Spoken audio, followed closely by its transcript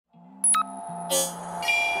Hey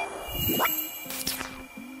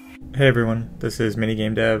everyone, this is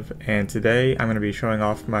MiniGameDev, and today I'm going to be showing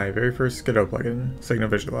off my very first Godot plugin,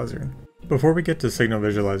 SignalVisualizer. Before we get to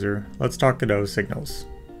SignalVisualizer, let's talk Godot signals.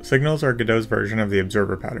 Signals are Godot's version of the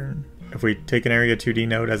observer pattern. If we take an Area 2D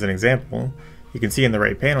node as an example, you can see in the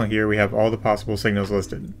right panel here we have all the possible signals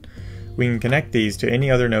listed. We can connect these to any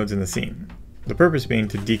other nodes in the scene, the purpose being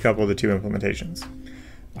to decouple the two implementations.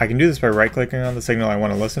 I can do this by right-clicking on the signal I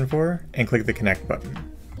want to listen for and click the Connect button.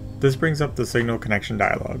 This brings up the signal connection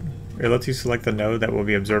dialog. It lets you select the node that will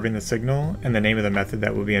be observing the signal and the name of the method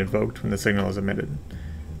that will be invoked when the signal is emitted.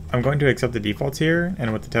 I'm going to accept the defaults here,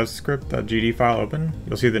 and with the test-script.gd file open,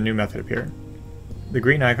 you'll see the new method appear. The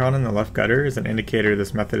green icon in the left gutter is an indicator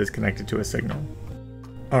this method is connected to a signal.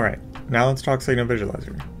 Alright, now let's talk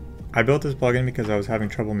SignalVisualizer. I built this plugin because I was having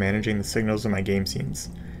trouble managing the signals in my game scenes.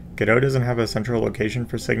 Godot doesn't have a central location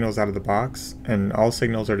for signals out of the box, and all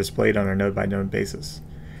signals are displayed on a node-by-node basis.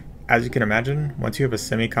 As you can imagine, once you have a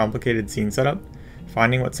semi-complicated scene setup,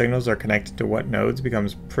 finding what signals are connected to what nodes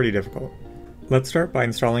becomes pretty difficult. Let's start by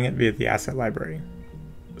installing it via the asset library.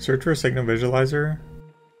 Search for SignalVisualizer,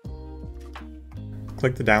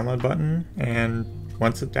 click the download button, and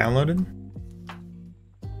once it's downloaded,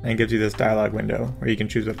 it gives you this dialog window where you can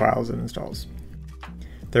choose what files it installs.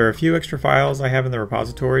 There are a few extra files I have in the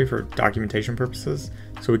repository for documentation purposes,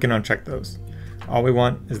 so we can uncheck those. All we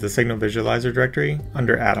want is the SignalVisualizer directory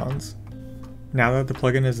under add-ons. Now that the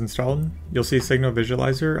plugin is installed, you'll see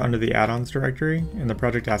SignalVisualizer under the add-ons directory in the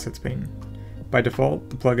project assets pane. By default,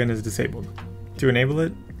 the plugin is disabled. To enable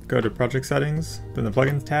it, go to project settings, then the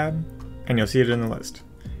plugins tab, and you'll see it in the list.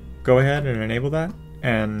 Go ahead and enable that,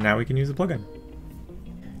 and now we can use the plugin.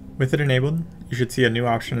 With it enabled, you should see a new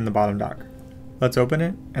option in the bottom dock. Let's open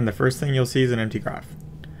it, and the first thing you'll see is an empty graph.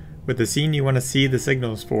 With the scene you want to see the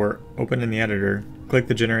signals for open in the editor, click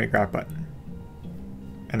the Generate Graph button.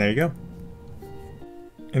 And there you go.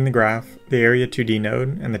 In the graph, the Area 2D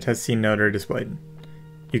node and the test scene node are displayed.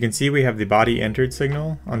 You can see we have the body entered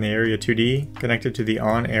signal on the Area 2D connected to the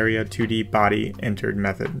on Area 2D body entered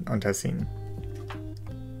method on test scene.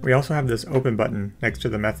 We also have this open button next to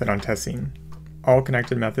the method on test scene. All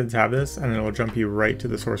connected methods have this, and it will jump you right to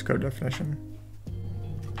the source code definition.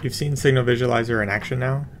 You've seen SignalVisualizer in action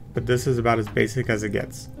now, but this is about as basic as it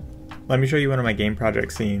gets. Let me show you one of my game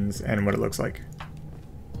project scenes and what it looks like.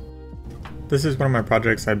 This is one of my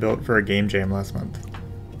projects I built for a game jam last month.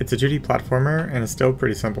 It's a 2D platformer and it's still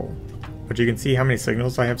pretty simple, but you can see how many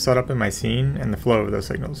signals I have set up in my scene and the flow of those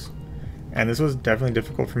signals. And this was definitely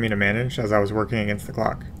difficult for me to manage as I was working against the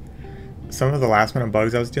clock. Some of the last minute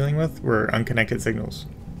bugs I was dealing with were unconnected signals.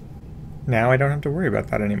 Now I don't have to worry about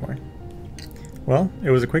that anymore. Well, it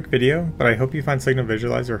was a quick video, but I hope you find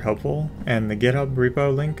SignalVisualizer helpful, and the GitHub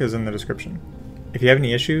repo link is in the description. If you have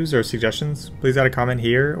any issues or suggestions, please add a comment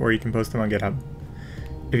here or you can post them on GitHub.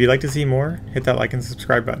 If you'd like to see more, hit that like and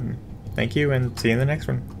subscribe button. Thank you, and see you in the next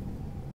one.